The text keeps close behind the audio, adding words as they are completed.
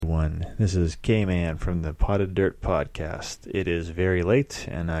everyone. This is K-Man from the Potted Dirt Podcast. It is very late,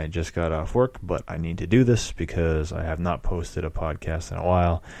 and I just got off work, but I need to do this because I have not posted a podcast in a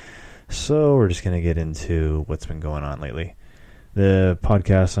while. So we're just going to get into what's been going on lately. The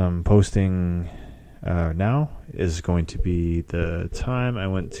podcast I'm posting now is going to be the time I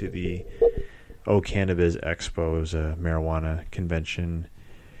went to the Cannabis Expo. It was a marijuana convention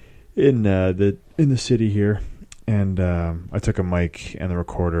in the city here. And I took a mic and the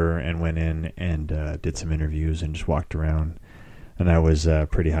recorder and went in and did some interviews and just walked around. And I was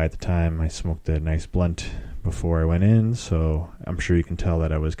pretty high at the time. I smoked a nice blunt before I went in, so I'm sure you can tell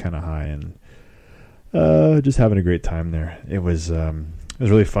that I was kind of high and just having a great time there. It was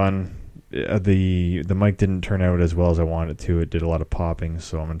really fun. The mic didn't turn out as well as I wanted it to. It did a lot of popping,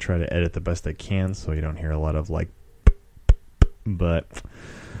 so I'm gonna try to edit the best I can so you don't hear a lot of like. But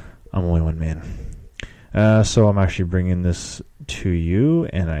I'm only one man. So I'm actually bringing this to you,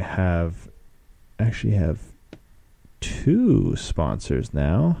 and I have two sponsors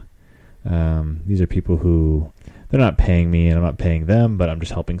now. These are people who, they're not paying me, and I'm not paying them, but I'm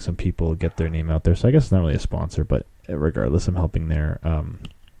just helping some people get their name out there. So I guess it's not really a sponsor, but regardless, I'm helping their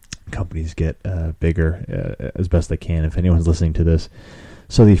companies get bigger as best I can, if anyone's listening to this.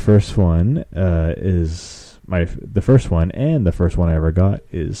 So the first one is the first one I ever got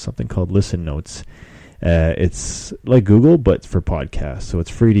is something called Listen Notes. It's like Google, but for podcasts. So it's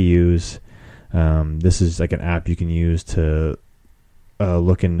free to use. This is like an app you can use to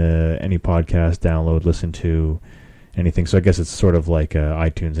look into any podcast, download, listen to anything. So I guess it's sort of like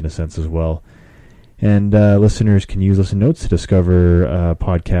iTunes in a sense as well. And listeners can use Listen Notes to discover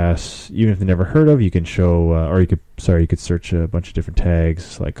podcasts, even if they never heard of. You can show, you could search a bunch of different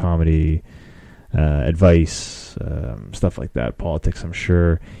tags like comedy, advice, stuff like that, politics, I'm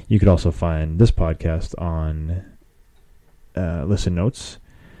sure. You could also find this podcast on Listen Notes,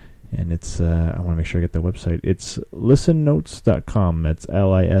 and it's I want to make sure I get the website. It's listennotes.com. That's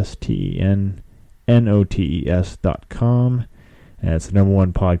LISTENNOTES.com, and it's the number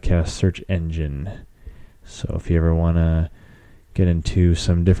one podcast search engine. So if you ever want to get into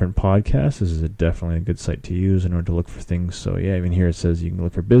some different podcasts, this is definitely a good site to use in order to look for things. So yeah, even here it says you can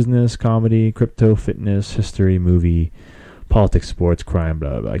look for business, comedy, crypto, fitness, history, movie, politics, sports, crime,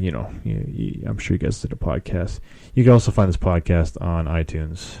 blah, blah, blah. You know, I'm sure you guys did a podcast. You can also find this podcast on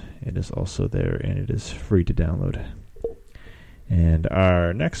iTunes. It is also there, and it is free to download. And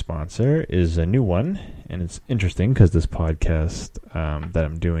our next sponsor is a new one, and it's interesting because this podcast that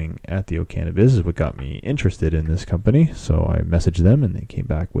I'm doing at the Cannabis is what got me interested in this company. So I messaged them, and they came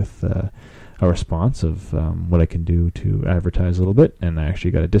back with a response of what I can do to advertise a little bit, and I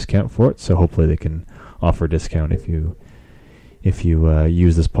actually got a discount for it. So hopefully they can offer a discount if you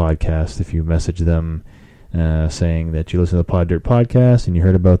use this podcast. If you message them saying that you listen to the Pod Dirt podcast and you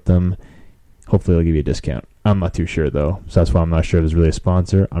heard about them, hopefully they'll give you a discount. I'm not too sure, though, so that's why I'm not sure if there's really a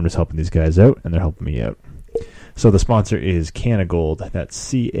sponsor. I'm just helping these guys out, and they're helping me out. So the sponsor is Canna Gold. That's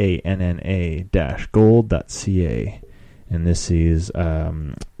CANNA-gold.ca. And this is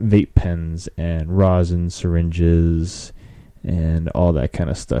vape pens and rosin, syringes, and all that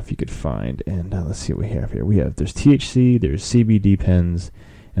kind of stuff you could find. And let's see what we have here. There's THC, there's CBD pens,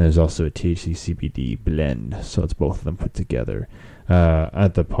 and there's also a THC CBD blend. So it's both of them put together.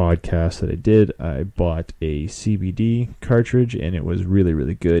 At the podcast that I did, I bought a CBD cartridge, and it was really,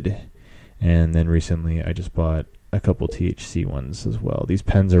 really good. And then recently, I just bought a couple THC ones as well. These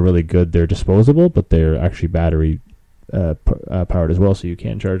pens are really good. They're disposable, but they're actually battery powered as well, so you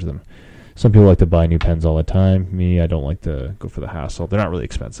can charge them. Some people like to buy new pens all the time. Me, I don't like to go for the hassle. They're not really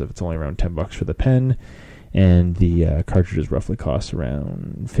expensive. It's only around $10 for the pen. And the cartridges roughly cost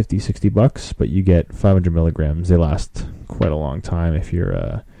around $50-$60, but you get 500 milligrams. They last quite a long time if you're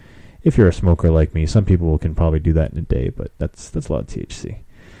a smoker like me. Some people can probably do that in a day, but that's a lot of THC.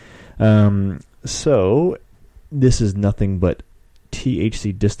 So this is nothing but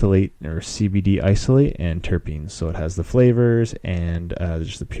THC distillate or CBD isolate and terpenes. So it has the flavors and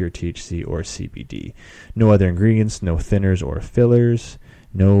just the pure THC or CBD. No other ingredients, no thinners or fillers,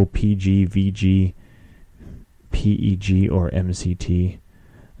 no PG, VG, PEG or MCT.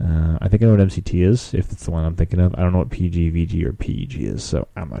 I think I know what MCT is, if it's the one I'm thinking of. I don't know what PG, VG, or PEG is, so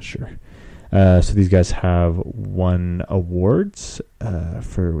I'm not sure. So these guys have won awards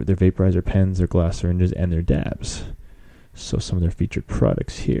for their vaporizer pens, their glass syringes, and their dabs. So some of their featured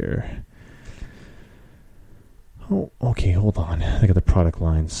products here. Oh, okay, hold on. I got the product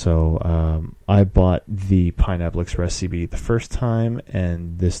line. So I bought the Pineapple Express CBD the first time,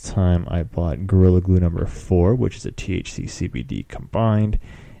 and this time I bought Gorilla Glue number 4, which is a THC CBD combined,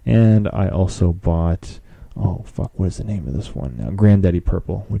 and I also bought what is the name of this one now? Granddaddy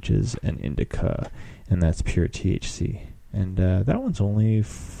Purple, which is an indica, and that's pure THC. And that one's only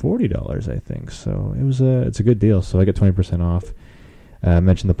 $40, I think. So it's a good deal. So I get 20% off.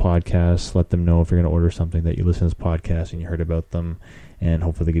 Mention the podcast. Let them know if you're going to order something that you listen to this podcast and you heard about them, and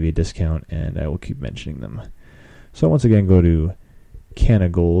hopefully they give you a discount. And I will keep mentioning them. So once again, go to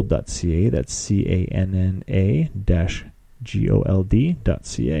cannagold.ca. That's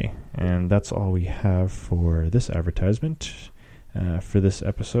CANNA-GOLD.ca. And that's all we have for this advertisement, for this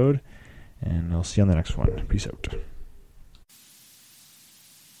episode. And I'll see you on the next one. Peace out.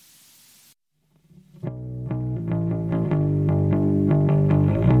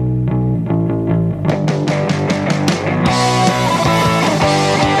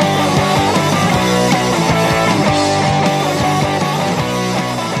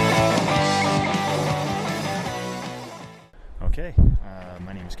 Okay,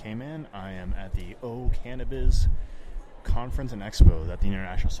 my name is K-Man. I am at the Cannabis Conference and Expo at the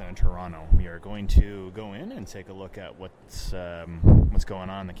International Center in Toronto. We are going to go in and take a look at what's going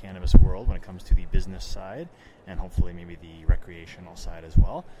on in the cannabis world when it comes to the business side, and hopefully maybe the recreational side as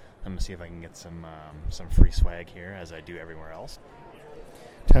well. I'm gonna see if I can get some free swag here, as I do everywhere else.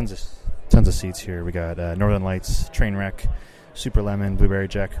 Tons of seats here. We got Northern Lights, Trainwreck, Super Lemon, Blueberry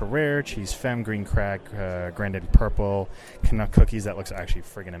Jack Herrera, Cheese Femme, Green Crack, Granddaddy Purple, Canuck Cookies. That looks actually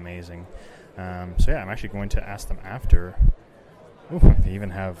friggin' amazing. So yeah, I'm actually going to ask them after. Ooh, they even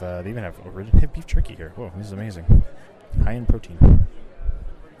have original beef jerky here. Whoa, this is amazing. High in protein.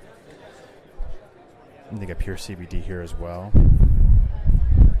 And they got pure CBD here as well.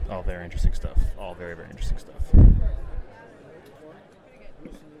 All very interesting stuff. All very, very interesting stuff.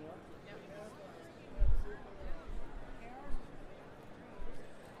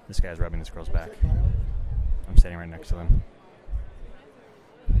 This guy's rubbing this girl's back. I'm standing right next to them.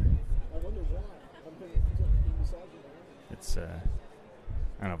 It's, I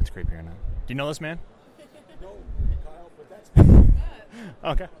don't know if it's creepy or not. Do you know this man? No, Kyle, but that's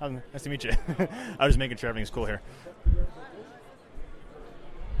Okay, nice to meet you. I was making sure everything's cool here.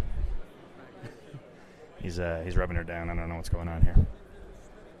 He's rubbing her down. I don't know what's going on here.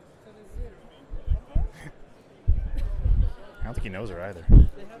 I don't think he knows her either.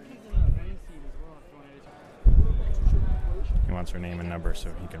 He wants her name and number so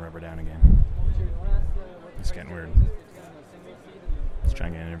he can rub her down again. It's getting weird. Let's try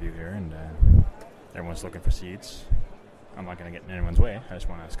and get an interview here, and everyone's looking for seats. I'm not going to get in anyone's way. I just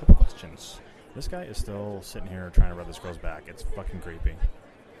want to ask a couple questions. This guy is still sitting here trying to rub this girl's back. It's fucking creepy.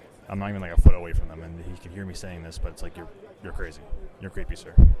 I'm not even like a foot away from them, and he can hear me saying this, but it's like, you're crazy. You're creepy,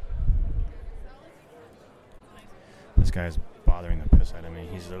 sir. This guy's bothering the piss out of me.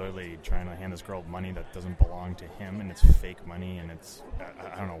 He's literally trying to hand this girl money that doesn't belong to him, and it's fake money, and it's...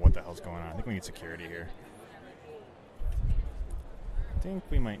 I don't know what the hell's going on. I think we need security here. I think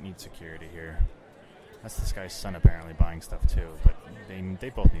we might need security here. That's this guy's son apparently buying stuff too, but they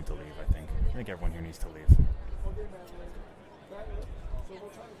both need to leave, I think. I think everyone here needs to leave.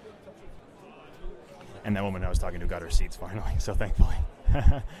 And that woman I was talking to got her seeds finally, so thankfully.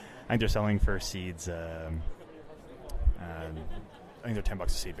 I think they're selling for seeds... I think they're $10 a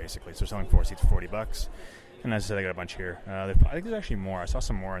seed, basically. So they're selling 4 seeds for $40. And as I said, I got a bunch here. I think there's actually more. I saw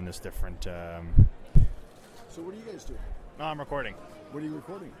some more in this different... So what are you guys doing? No, I'm recording. What are you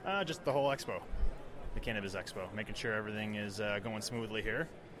recording? Just the whole expo. The Cannabis Expo. Making sure everything is going smoothly here.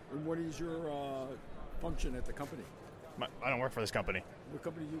 And what is your function at the company? I don't work for this company. What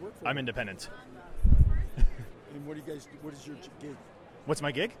company do you work for? I'm independent. And what do you guys do? What is your gig? What's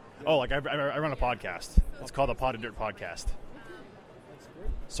my gig? Yeah. Oh, like I run a podcast. It's called the Pot of Dirt Podcast. That's great.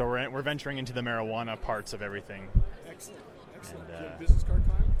 So we're venturing into the marijuana parts of everything. Excellent. Excellent. And, do you have a business card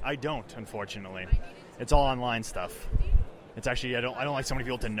time? I don't, unfortunately. It's all online stuff. It's actually I don't like so many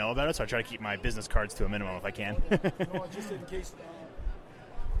people to know about it, so I try to keep my business cards to a minimum if I can. No, just in case.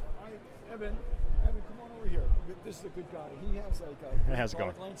 Evan, come on over here. This is a good guy. He has like how's it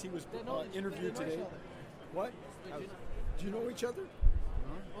going? Lines. He was interviewed today. What? Do you know each other?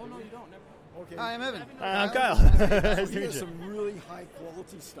 Oh, no, you don't. Never. Okay. Hi, I'm Evan. I'm Kyle. So he has some really high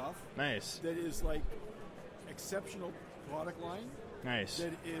quality stuff. Nice. That is like exceptional product line. Nice.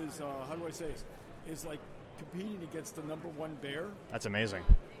 That is, how do I say this? Is like competing against the number one bear. That's amazing.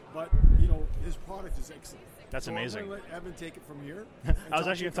 But, his product is excellent. That's so amazing. I'm going to let Evan take it from here. I was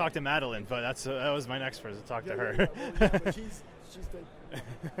actually going to talk to Madeline, but that was my next person to talk to her. Yeah, but she's dead.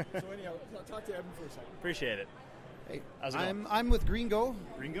 So anyhow, talk to Evan for a second. Appreciate it. Hey, how's it going? I'm with Green Go.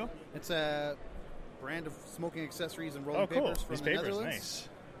 Green Go? It's a brand of smoking accessories and rolling oh, cool. papers from These the papers, Netherlands.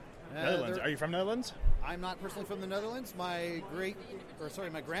 Nice. Netherlands. Are you from Netherlands? I'm not personally from the Netherlands. My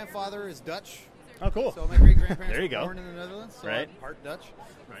grandfather is Dutch. Oh, cool. So my great-grandparents There you were go. born in the Netherlands, so Right. I'm part Dutch.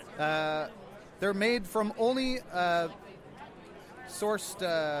 Right. They're made from only sourced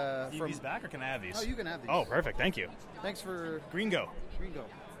Need from... these back, or can I have these? Oh, you can have these. Oh, perfect. Thank you. Thanks for Gringo. Gringo.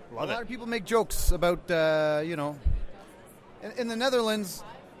 Love a lot it. of people make jokes about, in the Netherlands,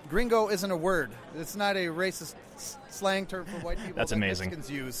 gringo isn't a word. It's not a racist slang term for white people That's that amazing.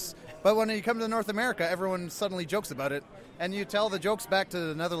 Mexicans use. But when you come to North America, everyone suddenly jokes about it. And you tell the jokes back to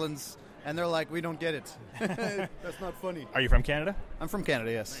the Netherlands, and they're like, we don't get it. That's not funny. Are you from Canada? I'm from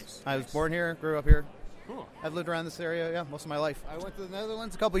Canada, yes. Nice, I was born here, grew up here. Cool. I've lived around this area, most of my life. I went to the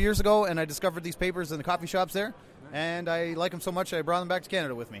Netherlands a couple years ago, and I discovered these papers in the coffee shops there. And I like them so much, I brought them back to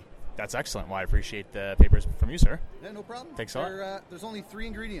Canada with me. That's excellent. Well, I appreciate the papers from you, sir. Yeah, no problem. Thanks a lot. There's only 3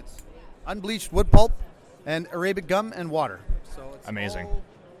 ingredients. Unbleached wood pulp, and Arabic gum, and water. So it's Amazing. all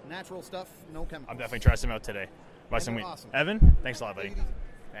natural stuff, no chemicals. I'm definitely trying some out today. Buy some they're wheat. awesome. Evan, thanks a lot, buddy. Take it easy.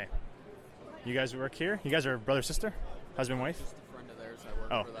 Hey. You guys work here? You guys are brother, sister? Husband, wife? Just a friend of theirs. I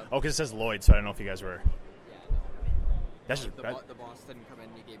work Oh, for them. because it says Lloyd, so I don't know if you guys were. Yeah, no. That's just. The boss didn't come in.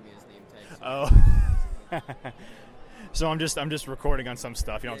 He gave me his name tag. So Oh. So I'm just recording on some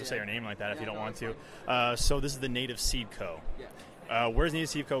stuff. You don't have to say Yeah. your name like that if Yeah, you don't no, want it's to. So this is the Native Seed Co. yeah. Where's Native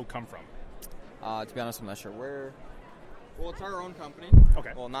Seed Co. come from? To be honest, I'm not sure where. Well, it's our own company.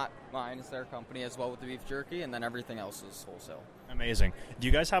 Okay. Well, not mine. It's their company as well with the beef jerky, and then everything else is wholesale. Amazing. Do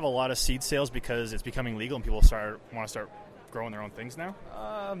you guys have a lot of seed sales because it's becoming legal and people want to start growing their own things now?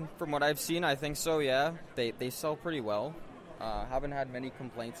 From what I've seen, I think so. Yeah, they sell pretty well. Haven't had many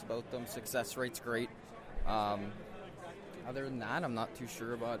complaints about them. Success rate's great. Other than that, I'm not too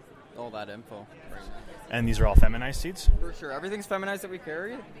sure about all that info right now. And these are all feminized seeds? For sure, everything's feminized that we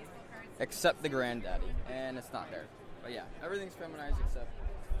carry, except the granddaddy, and it's not there. But yeah, everything's feminized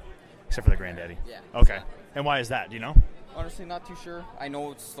Except for the granddaddy. Yeah. Okay. And why is that? Do you know? honestly not too sure. I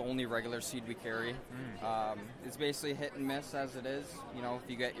know it's the only regular seed we carry. It's basically hit and miss as it is. You know, if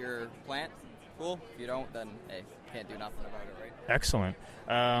you get your plant, cool. If you don't, then hey, can't do nothing about it, right? Excellent.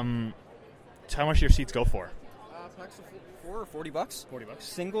 How much do your seeds go for? Packs of 4 or $40. $40.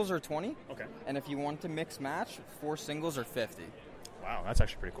 Singles are 20. Okay. And if you want to mix match, 4 singles are 50. Wow, that's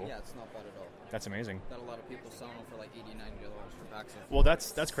actually pretty cool. Yeah, it's not bad at all. That's amazing. Got a lot of people selling them for like $80, $90 for packs of. Well,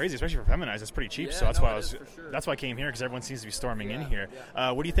 that's crazy, especially for feminized. It's pretty cheap. Yeah, So that's no, why it is for sure. that's why I came here, because everyone seems to be storming in Yeah, here.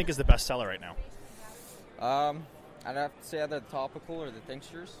 yeah. What do you think is the best seller right now? I'd have to say either the topical or the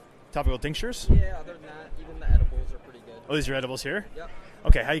tinctures. Topical tinctures? Yeah, other than that, even the edibles are pretty good. Oh, these are edibles here. Yep.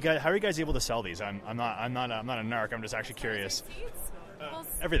 Okay, how are you guys able to sell these? I'm not a narc. I'm just actually curious.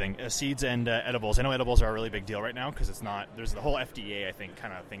 Everything, seeds and edibles. I know edibles are a really big deal right now because it's not. There's the whole FDA, I think,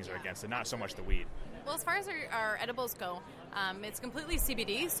 kind of things are against it. Not so much the weed. Well, as far as our edibles go, it's completely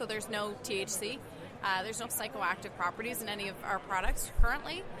CBD, so there's no THC. There's no psychoactive properties in any of our products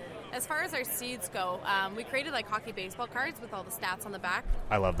currently. As far as our seeds go, we created like hockey baseball cards with all the stats on the back.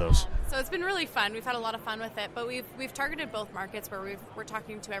 I love those. So it's been really fun. We've had a lot of fun with it, but we've targeted both markets where we're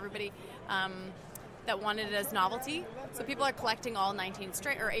talking to everybody that wanted it as novelty. So people are collecting all 18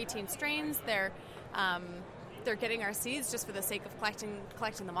 strains. They're getting our seeds just for the sake of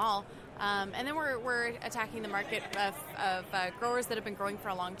collecting them all. And then we're attacking the market of growers that have been growing for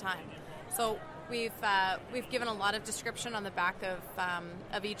a long time. So we've given a lot of description on the back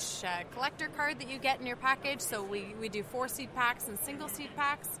of each collector card that you get in your package. So we do 4 seed packs and single seed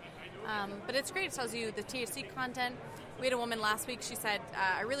packs. But it's great. It tells you the THC content. We had a woman last week. She said,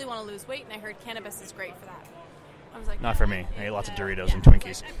 I really want to lose weight, and I heard cannabis is great for that. I was like, Not for me. I ate lots of Doritos yeah. and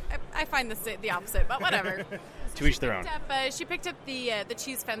Twinkies. I find the opposite, but whatever. To each their own. She picked up the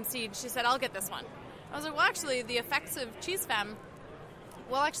Cheese Femme seed. She said, I'll get this one. I was like, well, actually, the effects of Cheese Femme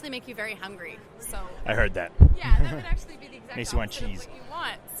will actually make you very hungry. So I heard that. yeah, that would actually be the exact Makes you want opposite of cheese. what you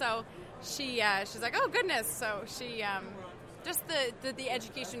want. So she's like, oh goodness. So she just the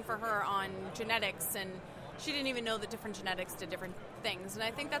education for her on genetics, and she didn't even know that different genetics did different things. And I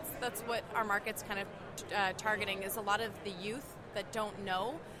think that's what our market's kind of targeting, is a lot of the youth that don't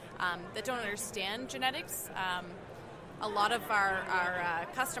know, that don't understand genetics. A lot of our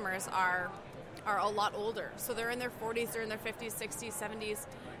customers are a lot older. So they're in their 40s, they're in their 50s, 60s, 70s.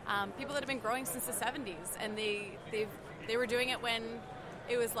 People that have been growing since the 70s, and they were doing it when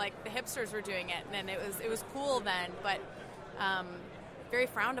it was like the hipsters were doing it, and it was cool then, but very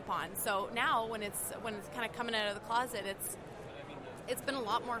frowned upon. So now when it's kind of coming out of the closet, it's been a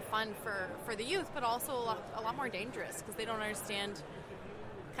lot more fun for the youth, but also a lot more dangerous because they don't understand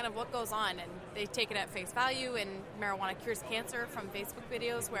kind of what goes on, and they take it at face value, and marijuana cures cancer from Facebook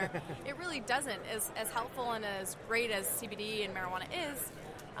videos, where it really doesn't. As helpful and as great as CBD and marijuana is,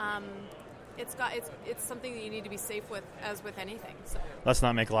 it's something that you need to be safe with, as with anything. So Let's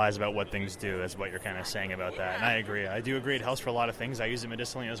not make lies about what things do. That's what you're kind of saying about that. And I agree. I do agree it helps for a lot of things. I use it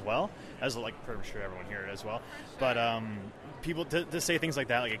medicinally as well, as like I'm sure everyone here as well. But people to say things like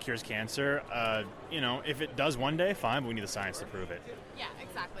that, like it cures cancer, if it does one day, fine, but we need the science to prove it. yeah,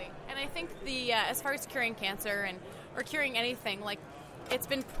 exactly. And I think the as far as curing cancer or curing anything, like it's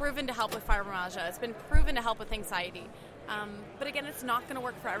been proven to help with fibromyalgia. It's been proven to help with anxiety. But again, it's not going to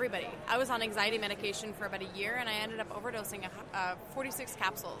work for everybody. I was on anxiety medication for about a year, and I ended up overdosing 46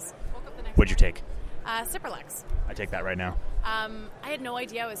 capsules. Woke up the next What'd you take? Cipralex. I take that right now. I had no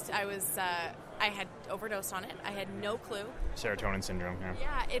idea I had overdosed on it. I had no clue. Serotonin syndrome, yeah.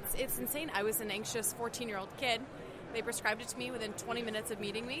 Yeah, it's insane. I was an anxious 14-year-old kid. They prescribed it to me within 20 minutes of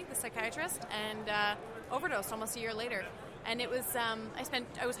meeting me, the psychiatrist, and overdosed almost a year later. And it was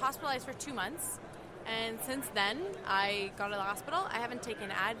I was hospitalized for 2 months. And since then, I got to the hospital. I haven't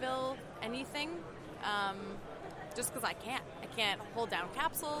taken Advil, anything, just because I can't. I can't hold down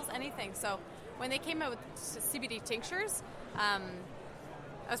capsules, anything. So when they came out with CBD tinctures, I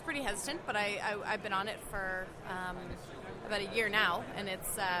was pretty hesitant, but I've been on it for about a year now, and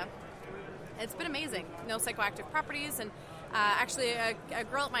it's been amazing. No psychoactive properties, and actually a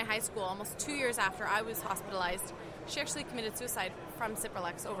girl at my high school, almost 2 years after I was hospitalized, she actually committed suicide from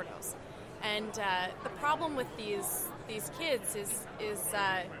Cipralex overdose. And the problem with these kids is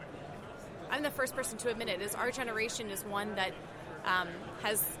I'm the first person to admit it, is our generation is one that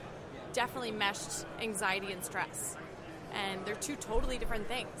has definitely meshed anxiety and stress. And they're two totally different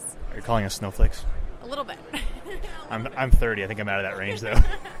things. Are you calling us snowflakes? A little bit. I'm 30. I think I'm out of that range, though.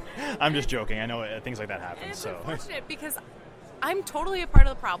 I'm just joking. I know things like that happen. And it's so unfortunate because I'm totally a part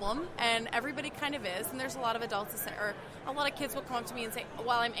of the problem, and everybody kind of is. And there's a lot of adults that say, or a lot of kids will come up to me and say,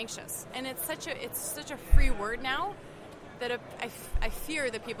 "Well, I'm anxious," and it's such a free word now that I fear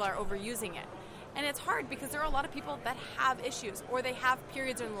that people are overusing it. And it's hard because there are a lot of people that have issues, or they have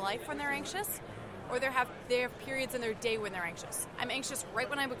periods in their life when they're anxious, or they have periods in their day when they're anxious. I'm anxious right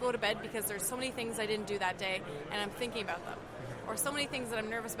when I would go to bed because there's so many things I didn't do that day, and I'm thinking about them, or so many things that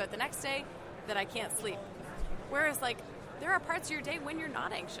I'm nervous about the next day that I can't sleep. Whereas, like, there are parts of your day when you're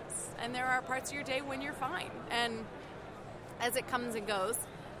not anxious, and there are parts of your day when you're fine. And as it comes and goes,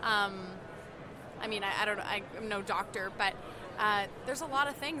 I don't know, I'm no doctor, but there's a lot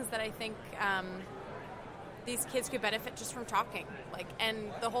of things that I think these kids could benefit just from talking.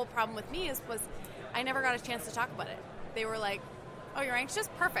 And the whole problem with me was I never got a chance to talk about it. They were like, "Oh, you're anxious?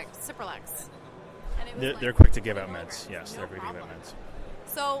 Perfect, Cipralex." And it was they're quick to give out meds. Yes, they're quick to give out meds.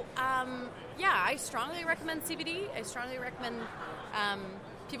 So, I strongly recommend CBD. I strongly recommend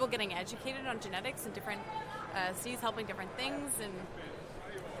people getting educated on genetics and different seeds helping different things and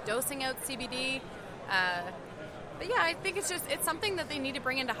dosing out CBD. But yeah, I think it's something that they need to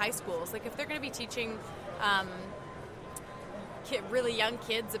bring into high schools. Like if they're going to be teaching really young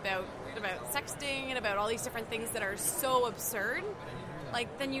kids about sexting and about all these different things that are so absurd,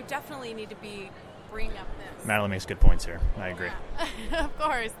 then you definitely need to be bringing up this. Madeline makes good points here. I agree. Yeah. Of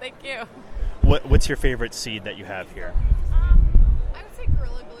course, thank you. What's your favorite seed that you have here? I would say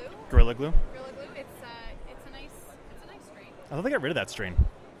Gorilla Glue. Gorilla Glue? Gorilla Glue. It's a nice strain. I thought they got rid of that strain.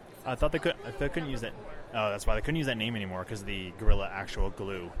 I thought they couldn't use that. Oh, that's why they couldn't use that name anymore, because of the Gorilla actual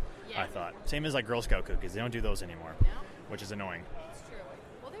glue. Yeah. I thought same as like Girl Scout cookies. They don't do those anymore, no? Which is annoying. It's true.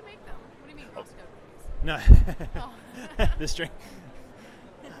 Well, they make them. What do you mean Girl Scout cookies? No, this strain.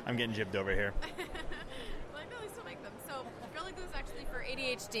 I'm getting jibbed over here. Well, no, they still make them. So Gorilla Glue is actually for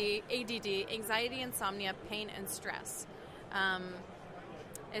ADHD, ADD, anxiety, insomnia, pain, and stress.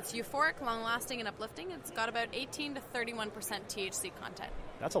 It's euphoric, long-lasting, and uplifting. It's got about 18 to 31% THC content.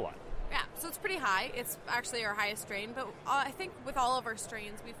 That's a lot. Yeah, so it's pretty high. It's actually our highest strain, but I think with all of our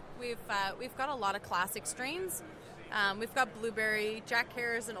strains, we've got a lot of classic strains. We've got blueberry, Jack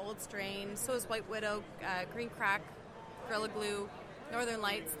Hare is an old strain. So is White Widow, Green Crack, Gorilla Glue, Northern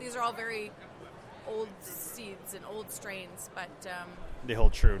Lights. These are all very old seeds and old strains, but they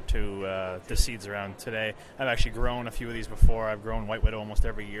hold true to the seeds around today. I've actually grown a few of these before. I've grown White Widow almost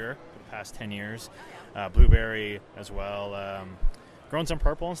every year for the past 10 years. Blueberry as well. Grown some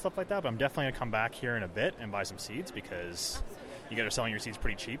purple and stuff like that, but I'm definitely going to come back here in a bit and buy some seeds because you guys are selling your seeds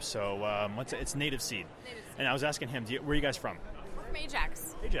pretty cheap. So it's native seed. And I was asking him, where are you guys from? We're from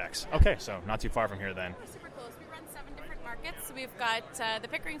Ajax. Ajax. Okay, so not too far from here then. We're super close. We run 7 different markets. So we've got the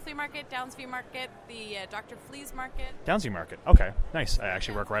Pickering Flea Market, Downsview Market, the Dr. Flea's Market. Downsview Market. Okay, nice. I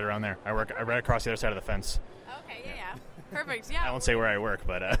actually work right around there. I work right across the other side of the fence. Okay, yeah. Perfect, yeah. I won't say where I work,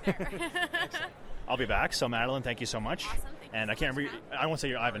 but I'll be back. So Madeline, thank you so much. Awesome. And I won't say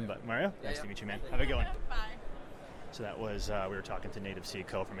you're Ivan, but Mario, nice to meet you, man. Have a good one. Bye. So that was, we were talking to Native Seed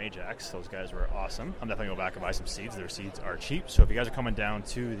Co. from Ajax. Those guys were awesome. I'm definitely going to go back and buy some seeds. Their seeds are cheap. So if you guys are coming down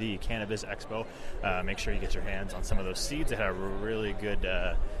to the Cannabis Expo, make sure you get your hands on some of those seeds. They had a really good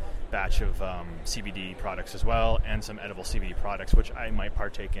batch of CBD products as well, and some edible CBD products, which I might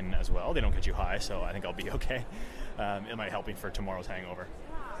partake in as well. They don't get you high, so I think I'll be okay. It might help me for tomorrow's hangover.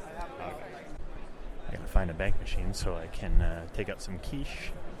 Okay. I gotta find a bank machine so I can take out some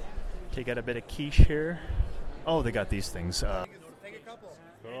quiche. Take out a bit of quiche here. Oh, they got these things. Take a couple.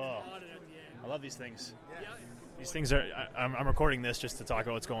 Oh, I love these things. These things are. I'm recording this just to talk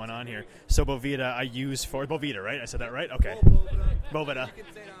about what's going on here. So Boveda I use for Boveda, right? I said that right? Okay. Boveda.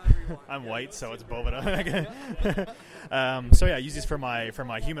 I'm white, so it's Boveda. So yeah, I use these for my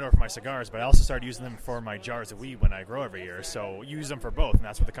humidor for my cigars, but I also started using them for my jars of weed when I grow every year. So use them for both, and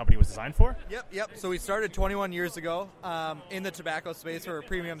that's what the company was designed for. Yep. So we started 21 years ago in the tobacco space for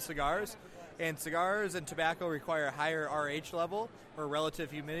premium cigars. And cigars and tobacco require a higher RH level, or relative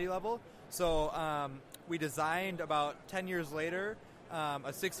humidity level. So we designed about 10 years later a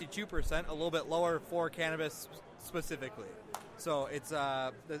 62%, a little bit lower for cannabis specifically. So it's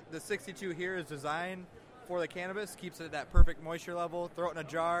the 62 here is designed for the cannabis, keeps it at that perfect moisture level. Throw it in a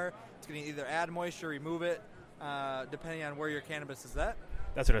jar. It's going to either add moisture, remove it, depending on where your cannabis is at.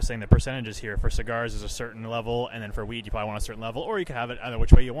 That's what I was saying. The percentages here for cigars is a certain level, and then for weed, you probably want a certain level, or you can have it either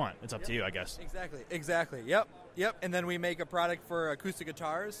which way you want. It's up to you, I guess. Exactly. Yep. And then we make a product for acoustic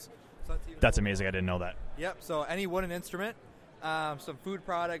guitars. So that's amazing. I didn't know that. Yep. So any wooden instrument, some food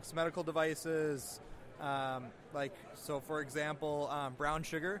products, medical devices, for example, brown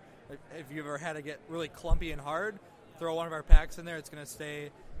sugar. If you've ever had to get really clumpy and hard, throw one of our packs in there. It's going to stay.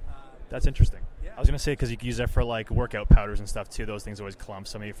 That's interesting. Yeah. I was going to say, because you can use that for like workout powders and stuff too. Those things always clump,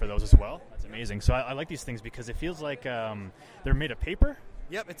 so maybe for those as well. That's amazing. So I like these things because it feels like they're made of paper.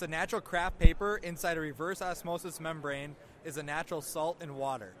 Yep, it's a natural craft paper. Inside a reverse osmosis membrane is a natural salt and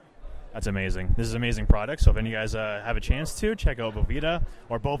water. That's amazing. This is an amazing product. So if any of you guys have a chance to, check out Boveda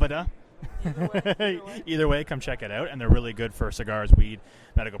or Boveda. Either way, come check it out. And they're really good for cigars, weed,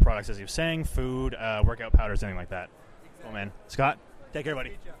 medical products, as you're saying, food, workout powders, anything like that. Exactly. Oh, man. Scott? Take care,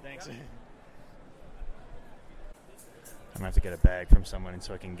 buddy. Thanks. I'm going to have to get a bag from someone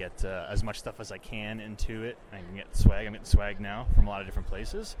so I can get as much stuff as I can into it. I can get swag. I'm getting swag now from a lot of different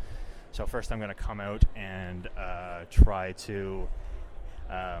places. So first I'm going to come out and try to...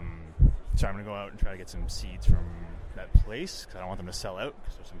 I'm going to go out and try to get some seeds from that place because I don't want them to sell out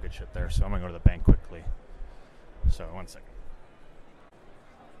because there's some good shit there. So I'm going to go to the bank quickly. So 1 second.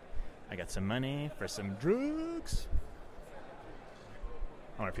 I got some money for some drugs.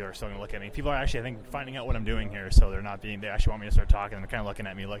 I wonder if people are still going to look at me. People are actually, I think, finding out what I'm doing here, so they actually want me to start talking, and they're kind of looking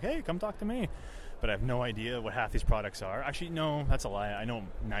at me like, hey, come talk to me. But I have no idea what half these products are. Actually, no, that's a lie. I know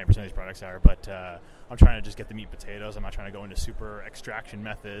 90% of these products are, but I'm trying to just get the meat potatoes. I'm not trying to go into super extraction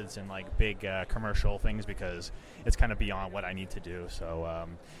methods and like big commercial things because it's kind of beyond what I need to do. So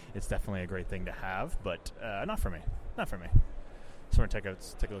it's definitely a great thing to have, but not for me. Not for me. So we're going to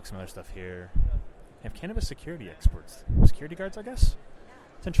take a look at some other stuff here. They have cannabis security experts. Security guards, I guess?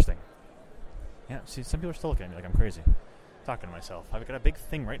 It's interesting. Yeah, see, some people are still looking at me like I'm crazy. Talking to myself. I've got a big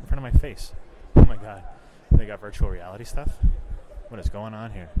thing right in front of my face. Oh my god. They got virtual reality stuff? What is going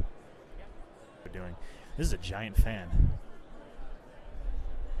on here? What are doing? This is a giant fan.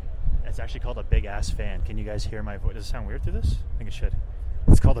 It's actually called a big ass fan. Can you guys hear my voice? Does it sound weird through this? I think it should.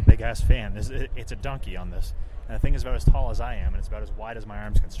 It's called a big ass fan. It's a donkey on this. And the thing is about as tall as I am, and it's about as wide as my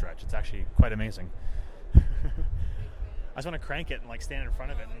arms can stretch. It's actually quite amazing. I just want to crank it and like stand in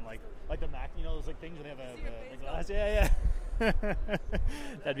front of it and like the Mac, you know, those like things that have a glass. Yeah.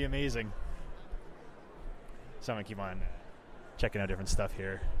 That'd be amazing. So I'm gonna keep on checking out different stuff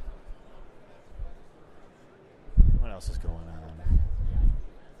here. What else is going on?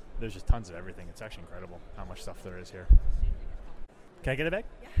 There's just tons of everything. It's actually incredible how much stuff there is here. Can I get it back?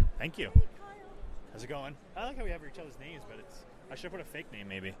 Yeah. Thank you. Hey, Kyle. How's it going? I like how we have each other's names, but I should have put a fake name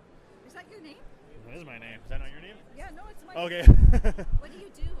maybe. Is that your name? That is my name. Is that not your name? Yeah, no, it's my Okay. name. What do you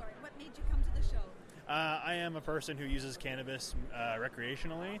do, or what made you come to the show? I am a person who uses cannabis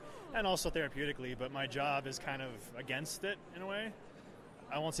recreationally and also therapeutically, but my job is kind of against it in a way.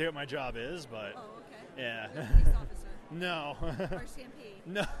 I won't say what my job is, but Oh, okay. yeah. You're a police officer. No. RCMP.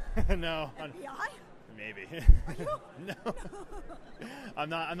 No. No. FBI? Maybe. Are you? No. I'm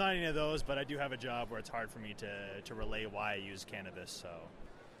not any of those, but I do have a job where it's hard for me to relay why I use cannabis. So,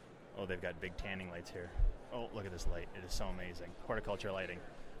 oh, they've got big tanning lights here. Oh, look at this light. It is so amazing. Horticulture lighting.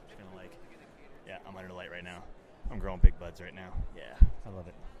 Just gonna yeah, I'm under the light right now. I'm growing big buds right now. Yeah, I love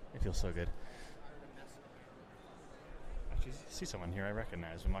it. It feels so good. I actually see someone here I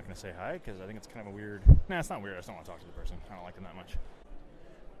recognize. I'm not going to say hi because I think it's kind of a weird... Nah, it's not weird. I just don't want to talk to the person. I don't like them that much.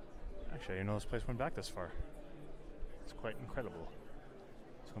 Actually, I didn't know this place went back this far. It's quite incredible.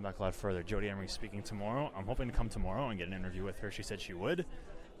 Let's go back a lot further. Jodie Emery speaking tomorrow. I'm hoping to come tomorrow and get an interview with her. She said she would.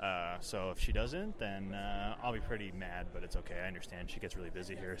 So if she doesn't, then I'll be pretty mad, but it's okay. I understand. She gets really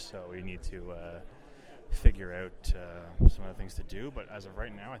busy here, so we need to figure out some other things to do. But as of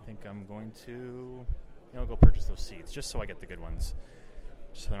right now, I think I'm going to go purchase those seats just so I get the good ones,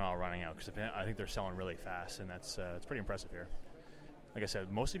 just so they're not all running out, because I think they're selling really fast, and that's it's pretty impressive here. Like I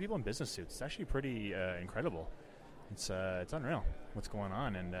said, mostly people in business suits. It's actually pretty incredible. It's unreal what's going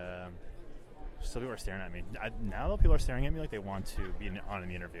on, and still people are staring at me. Now, though, people are staring at me like they want to be on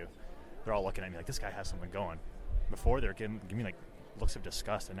an interview. They're all looking at me like, this guy has something going. Before, they were giving me like looks of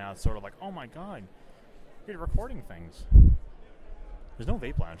disgust, and now it's sort of like, oh my god, you're recording things. There's no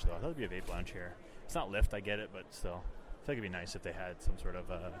vape lounge, though. I thought there'd be a vape lounge here. It's not Lyft, I get it, but still, I feel like it'd be nice if they had some sort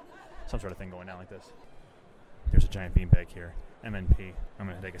of thing going down like this. There's a giant beanbag here. MNP. I'm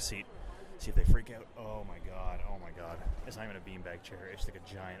gonna take a seat. See if they freak out. Oh my god. It's not even a beanbag chair. It's like a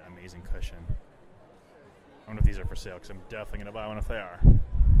giant, amazing cushion. I wonder if these are for sale, because I'm definitely going to buy one if they are.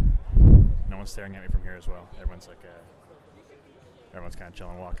 No one's staring at me from here as well. Everyone's kind of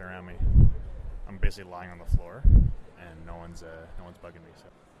chilling, walking around me. I'm basically lying on the floor, and no one's bugging me. So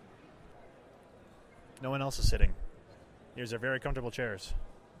no one else is sitting. These are very comfortable chairs.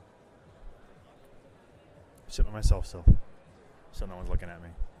 I sit by myself still, so no one's looking at me.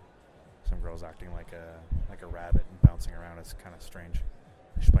 Some girl's acting like a rabbit and bouncing around. It's kind of strange.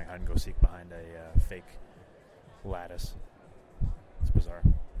 She's playing hide and go seek behind a fake lattice. It's bizarre.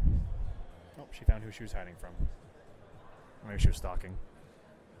 Oh, she found who she was hiding from. Maybe she was stalking.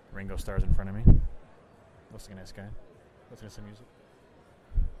 Ringo Starr's in front of me. Looks like a nice guy. Listening to some music.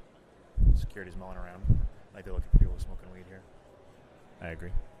 Security's mulling around. Like they're looking for people smoking weed here. I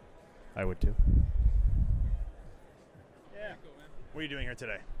agree. I would too. Yeah. What are you doing here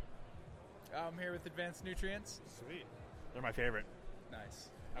today? I'm here with Advanced Nutrients. Sweet. They're my favorite.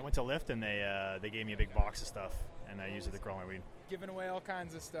 Nice. I went to Lyft and they gave me a big box of stuff, and I used it to grow my weed. Giving away all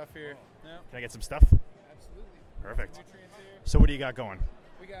kinds of stuff here. Yeah. Can I get some stuff? Absolutely. Perfect. Nutrients here. So what do you got going?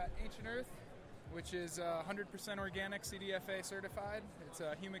 We got Ancient Earth, which is 100% organic, CDFA certified. It's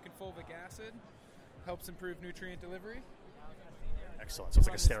humic and fulvic acid. Helps improve nutrient delivery. Excellent. So it's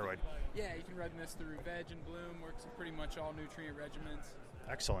like a steroid. Yeah, you can run this through Veg and Bloom. Works in pretty much all nutrient regimens.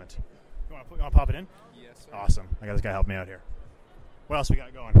 Excellent. You want to pop it in? Yes, sir. Awesome. I got this guy help me out here. What else we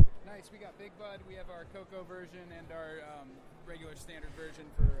got going? Nice. We got Big Bud. We have our cocoa version and our regular standard version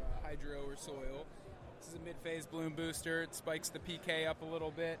for hydro or soil. This is a mid-phase bloom booster. It spikes the PK up a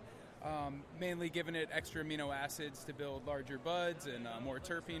little bit, mainly giving it extra amino acids to build larger buds and more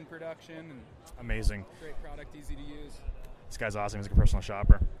terpene production. And amazing. Great product, easy to use. This guy's awesome. He's like a personal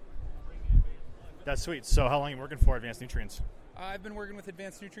shopper. That's sweet. So how long are you working for Advanced Nutrients? I've been working with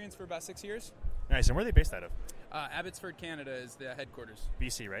Advanced Nutrients for about 6 years. Nice. And where are they based out of? Abbotsford, Canada is the headquarters.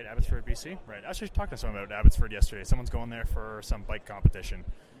 BC, right? Abbotsford, BC? Right. I was just talking to someone about Abbotsford yesterday. Someone's going there for some bike competition.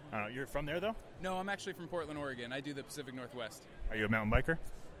 You're from there, though? No, I'm actually from Portland, Oregon. I do the Pacific Northwest. Are you a mountain biker?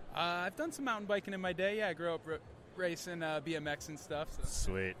 I've done some mountain biking in my day. Yeah, I grew up racing BMX and stuff. So.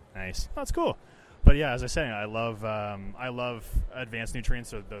 Sweet. Nice. That's cool. But yeah, as I was saying, I love Advanced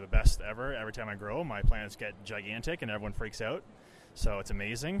Nutrients. They're the best ever. Every time I grow, my plants get gigantic and everyone freaks out. So it's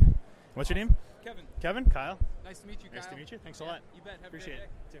amazing. What's your name? Kevin. Kevin? Kyle? Nice to meet you, Kyle. Nice to meet you. Thanks a lot. You bet. Have Appreciate a great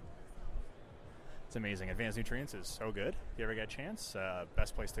day. it. Too. It's amazing. Advanced Nutrients is so good. If you ever get a chance,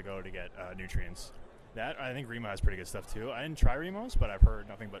 best place to go to get nutrients. I think Remo has pretty good stuff too. I didn't try Remo's, but I've heard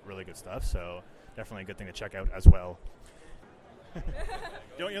nothing but really good stuff. So definitely a good thing to check out as well.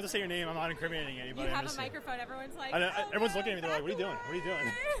 You have to say your name. I'm not incriminating anybody. You have a microphone. Everyone's like, everyone's looking at me. They're like, what are you doing? What are you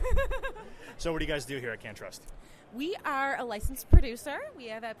doing? So what do you guys do here at CanTrust? We are a licensed producer. We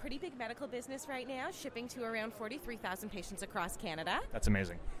have a pretty big medical business right now, shipping to around 43,000 patients across Canada. That's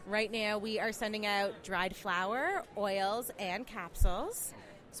amazing. Right now, we are sending out dried flower, oils, and capsules.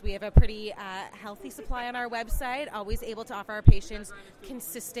 So we have a pretty healthy supply on our website, always able to offer our patients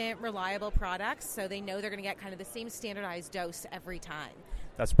consistent, reliable products so they know they're going to get kind of the same standardized dose every time.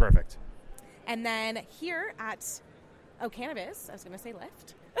 That's perfect. And then here at Cannabis, I was going to say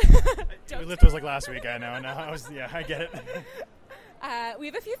Lyft. Lyft was like last week, I know. I get it. We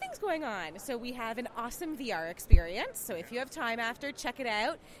have a few things going on. So we have an awesome VR experience. So if you have time after, check it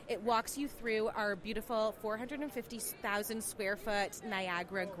out. It walks you through our beautiful 450,000 square foot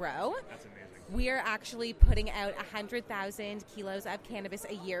Niagara grow. That's amazing. We are actually putting out 100,000 kilos of cannabis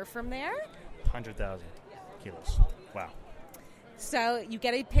a year from there. 100,000 kilos. Wow. So you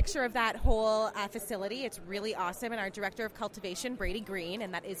get a picture of that whole facility. It's really awesome. And our director of cultivation, Brady Green,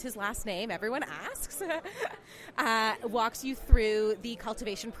 and that is his last name, everyone asks, walks you through the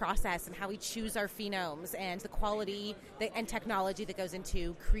cultivation process and how we choose our phenomes and the quality and technology that goes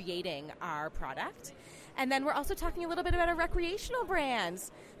into creating our product. And then we're also talking a little bit about our recreational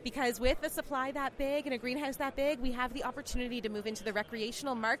brands, because with a supply that big and a greenhouse that big, we have the opportunity to move into the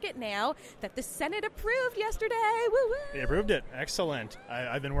recreational market now that the Senate approved yesterday. Woo-woo. They approved it. Excellent.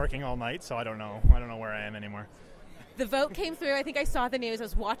 I've been working all night, so I don't know where I am anymore. The vote came through. I think I saw the news. I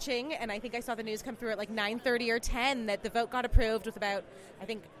was watching, and I think I saw the news come through at like 9:30 or 10 that the vote got approved with about, I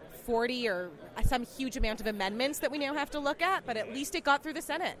think, 40 or some huge amount of amendments that we now have to look at, but at least it got through the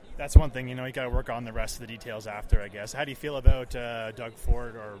Senate. That's one thing, you got to work on the rest of the details after, I guess. How do you feel about Doug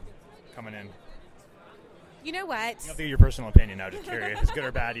Ford or coming in? You know what? You don't have to get your personal opinion. I'm just curious. Is good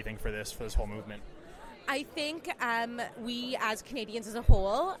or bad, do you think, for this whole movement? I think we, as Canadians as a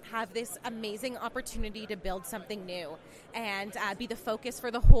whole, have this amazing opportunity to build something new and be the focus for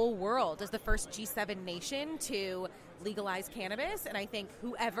the whole world as the first G7 nation to legalize cannabis. And I think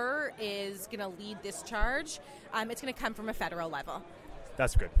whoever is going to lead this charge, it's going to come from a federal level.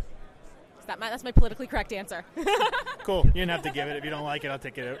 That's good. That's my politically correct answer. Cool. You didn't have to give it. If you don't like it, I'll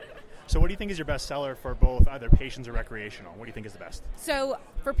take it out. So what do you think is your best seller for both either patients or recreational? What do you think is the best? So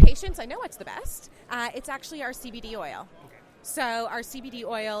for patients, I know what's the best. It's actually our CBD oil. Okay. So our CBD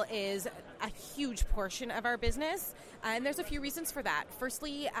oil is a huge portion of our business, and there's a few reasons for that.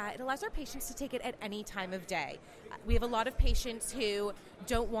 Firstly, it allows our patients to take it at any time of day. We have a lot of patients who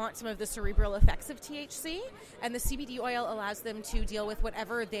don't want some of the cerebral effects of THC, and the CBD oil allows them to deal with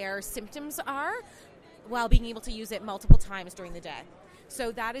whatever their symptoms are while being able to use it multiple times during the day.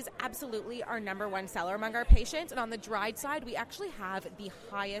 So that is absolutely our number one seller among our patients. And on the dried side, we actually have the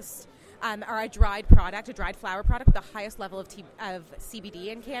highest, or a dried flower product with the highest level of CBD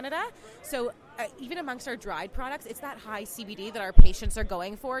in Canada. So even amongst our dried products, it's that high CBD that our patients are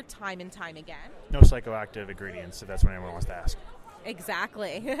going for time and time again. No psychoactive ingredients, so that's what anyone wants to ask.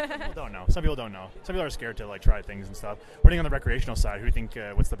 Exactly. People don't know. Some people don't know. Some people are scared to try things and stuff. What do you think on the recreational side? Who do you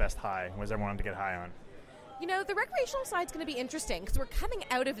think, what's the best high? What does everyone want to get high on? The recreational side is going to be interesting because we're coming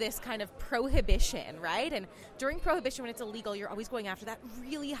out of this kind of prohibition, right? And during prohibition, when it's illegal, you're always going after that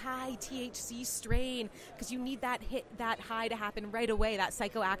really high THC strain because you need that high to happen right away, that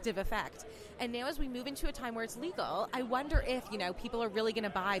psychoactive effect. And now as we move into a time where it's legal, I wonder if, people are really going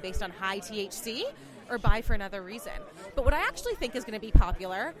to buy based on high THC or buy for another reason. But what I actually think is going to be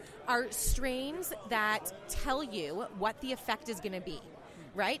popular are strains that tell you what the effect is going to be.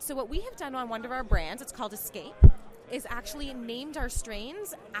 Right? So what we have done on one of our brands, it's called Escape, is actually named our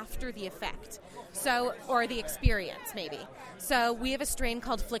strains after the effect. Or the experience, maybe. So we have a strain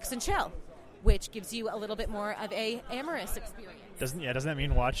called Flicks and Chill, which gives you a little bit more of a amorous experience. Doesn't that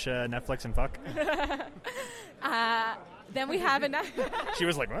mean watch Netflix and fuck? Then we have She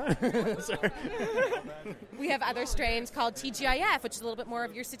was like, what? Sorry. We have other strains called TGIF, which is a little bit more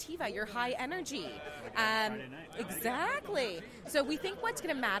of your sativa, your high energy. Exactly. So we think what's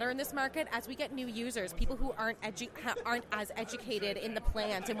going to matter in this market as we get new users, people who aren't as educated in the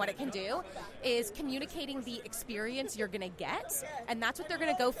plant and what it can do, is communicating the experience you're going to get, and that's what they're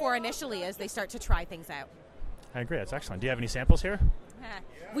going to go for initially as they start to try things out. I agree. That's excellent. Do you have any samples here?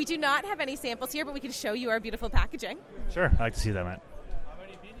 We do not have any samples here, but we can show you our beautiful packaging. Sure. I'd like to see that, Matt.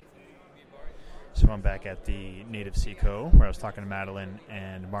 So I'm back at the Native Seco where I was talking to Madeline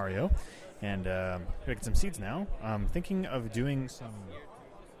and Mario, and we get some seeds now. I'm thinking of doing some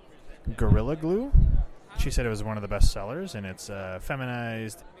Gorilla Glue. She said it was one of the best sellers, and it's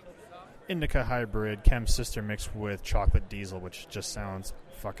feminized indica hybrid chem sister mixed with chocolate diesel, which just sounds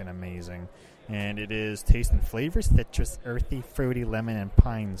fucking amazing. And it is taste and flavor, citrus, earthy, fruity, lemon, and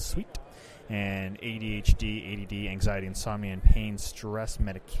pine sweet. And ADHD, ADD, anxiety, insomnia, and pain stress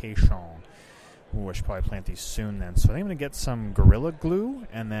medication. Ooh, I should probably plant these soon then. So I think I'm going to get some Gorilla Glue,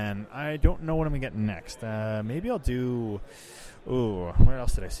 and then I don't know what I'm going to get next. Maybe I'll do... Ooh, where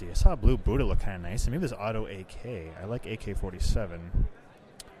else did I see? I saw a Blue Buddha look kind of nice, and maybe this Auto AK. I like AK-47.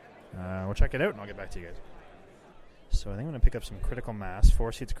 We'll check it out, and I'll get back to you guys. So I think I'm going to pick up some Critical Mass,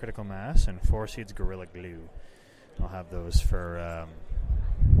 4 seeds Critical Mass, and 4 seeds Gorilla Glue. I'll have those for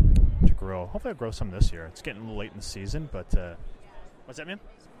to grow. Hopefully I'll grow some this year. It's getting a little late in the season, but... what's that, man?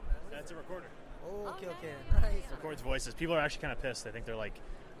 That's a recorder. Oh, okay. Nice. Records voices. People are actually kind of pissed. I think they're like,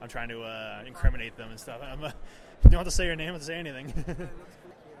 I'm trying to incriminate them and stuff. You don't have to say your name, and say anything.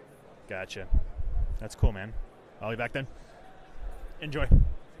 Gotcha. That's cool, man. I'll be back then. Enjoy.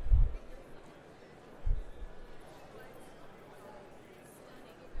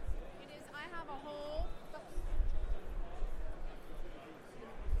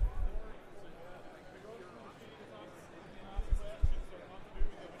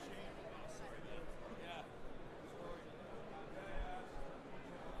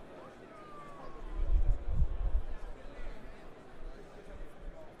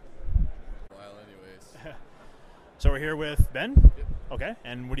 So we're here with Ben? Okay,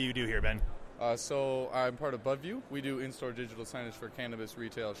 and what do you do here, Ben? So I'm part of Budview. We do in-store digital signage for cannabis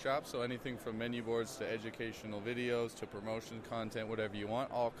retail shops, so anything from menu boards to educational videos to promotion content, whatever you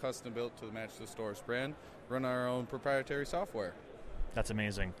want, all custom built to match the store's brand. Run our own proprietary software. That's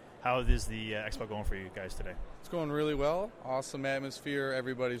amazing. How is the expo going for you guys today? It's going really well. Awesome atmosphere.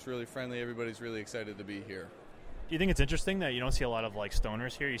 Everybody's really friendly. Everybody's really excited to be here. Do you think it's interesting that you don't see a lot of like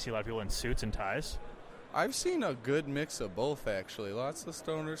stoners here? You see a lot of people in suits and ties? I've seen a good mix of both, actually. Lots of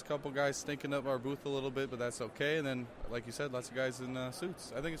stoners, couple guys stinking up our booth a little bit, but that's okay. And then, like you said, lots of guys in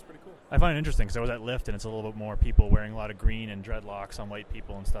suits. I think it's pretty cool. I find it interesting because I was at Lyft, and it's a little bit more people wearing a lot of green and dreadlocks on white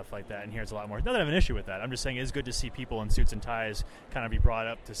people and stuff like that. And here it's a lot more. Not that I have an issue with that. I'm just saying it's good to see people in suits and ties kind of be brought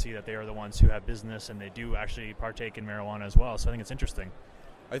up to see that they are the ones who have business and they do actually partake in marijuana as well. So I think it's interesting.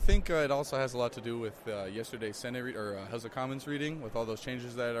 I think it also has a lot to do with yesterday's Senate House of Commons reading, with all those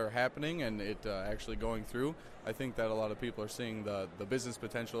changes that are happening and it actually going through. I think that a lot of people are seeing the business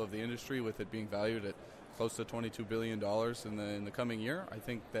potential of the industry, with it being valued at close to $22 billion in the coming year. I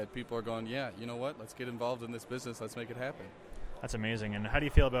think that people are going, yeah, you know what, let's get involved in this business, let's make it happen. That's amazing. And how do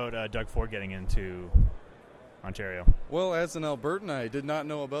you feel about Doug Ford getting into Ontario? Well, as an Albertan, I did not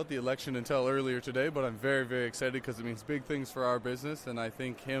know about the election until earlier today, but I'm very, very excited because it means big things for our business, and I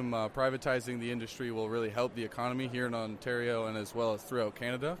think him privatizing the industry will really help the economy here in Ontario and as well as throughout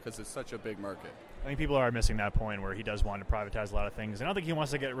Canada, because it's such a big market. I think people are missing that point where he does want to privatize a lot of things. I don't think he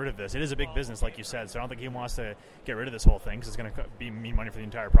wants to get rid of this. It is a big business, like you said, so I don't think he wants to get rid of this whole thing because it's going to mean money for the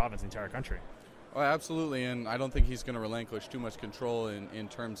entire province, the entire country. Oh, absolutely, and I don't think he's going to relinquish too much control in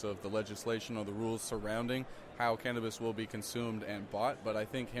terms of the legislation or the rules surrounding how cannabis will be consumed and bought, but I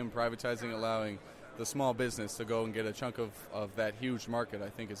think him privatizing, allowing the small business to go and get a chunk of that huge market, I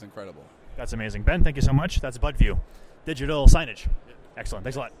think is incredible. That's amazing. Ben, thank you so much. That's Budview. Digital signage. Excellent.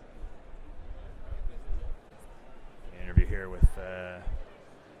 Thanks a lot. Interview here with,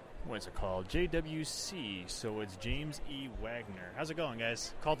 what is it called? JWC. So it's James E. Wagner. How's it going,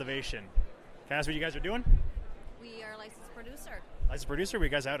 guys? Cultivation. Can I ask what you guys are doing? We are licensed producer. Licensed producer? Where are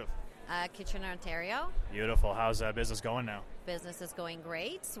you guys out of? Kitchener, Ontario. Beautiful. How's business going now? Business is going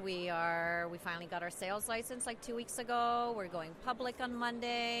great. We finally got our sales license like 2 weeks ago. We're going public on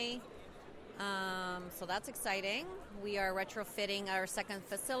Monday. So that's exciting. We are retrofitting our second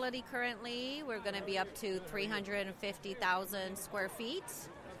facility currently. We're going to be up to 350,000 square feet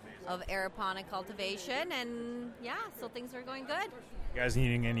of aeroponic cultivation. And yeah, so things are going good. You guys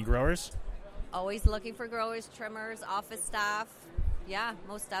needing any growers? Always looking for growers, trimmers, office staff. Yeah,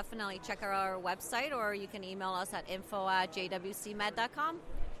 most definitely. Check our website, or you can email us at info@jwcmed.com.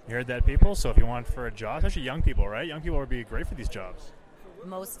 You heard that, people? So if you want for a job, especially young people, right? Young people would be great for these jobs.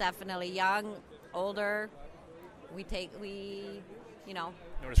 Most definitely. Young, older, No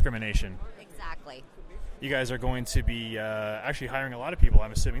discrimination. Exactly. You guys are going to be actually hiring a lot of people,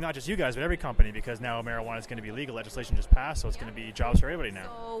 I'm assuming. Not just you guys, but every company, because now marijuana is going to be legal. Legislation just passed, so it's going to be jobs for everybody now.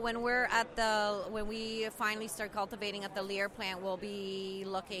 So when we finally start cultivating at the Lear plant, we'll be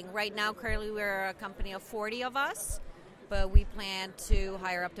looking. Right now, currently, we're a company of 40 of us, but we plan to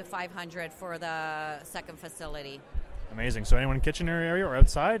hire up to 500 for the second facility. Amazing. So anyone in Kitchener area or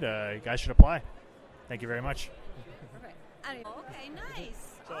outside, you guys should apply. Thank you very much. Perfect. Okay, nice.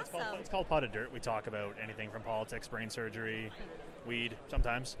 So awesome. it's called Potted Dirt. We talk about anything from politics, brain surgery, weed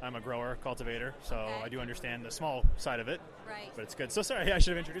sometimes. I'm a grower, cultivator, so I do understand the small side of it. Right. But it's good. So sorry, I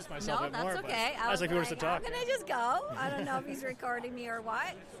should have introduced myself a bit more. No, that's okay. I was like, who was to talk? How can I just go? I don't know if he's recording me or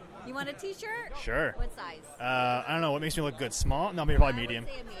what. You want a t-shirt? Sure. What size? I don't know. What makes me look good? Small? No, maybe probably medium.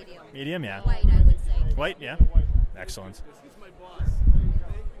 I would say a medium. Medium, yeah. White, I would say. White, yeah. Excellent.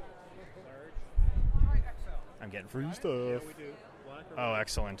 I'm getting free stuff. Yeah, we do. Oh,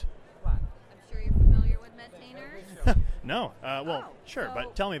 excellent. I'm sure you're familiar with MedTainers. No. Sure,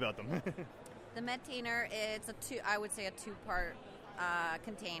 but tell me about them. The MedTainer, it's I would say a two-part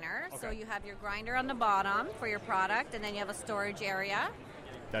container. Okay. So you have your grinder on the bottom for your product, and then you have a storage area.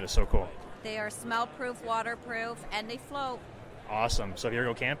 That is so cool. They are smell-proof, waterproof, and they float. Awesome. So if you ever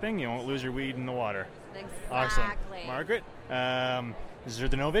go camping, you won't lose your weed in the water. Exactly. Awesome. Margaret,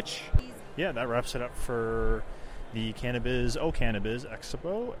 Zerdanovich. Yeah, that wraps it up for the Cannabis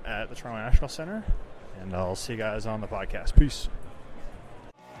Expo at the Toronto National Centre. And I'll see you guys on the podcast. Peace.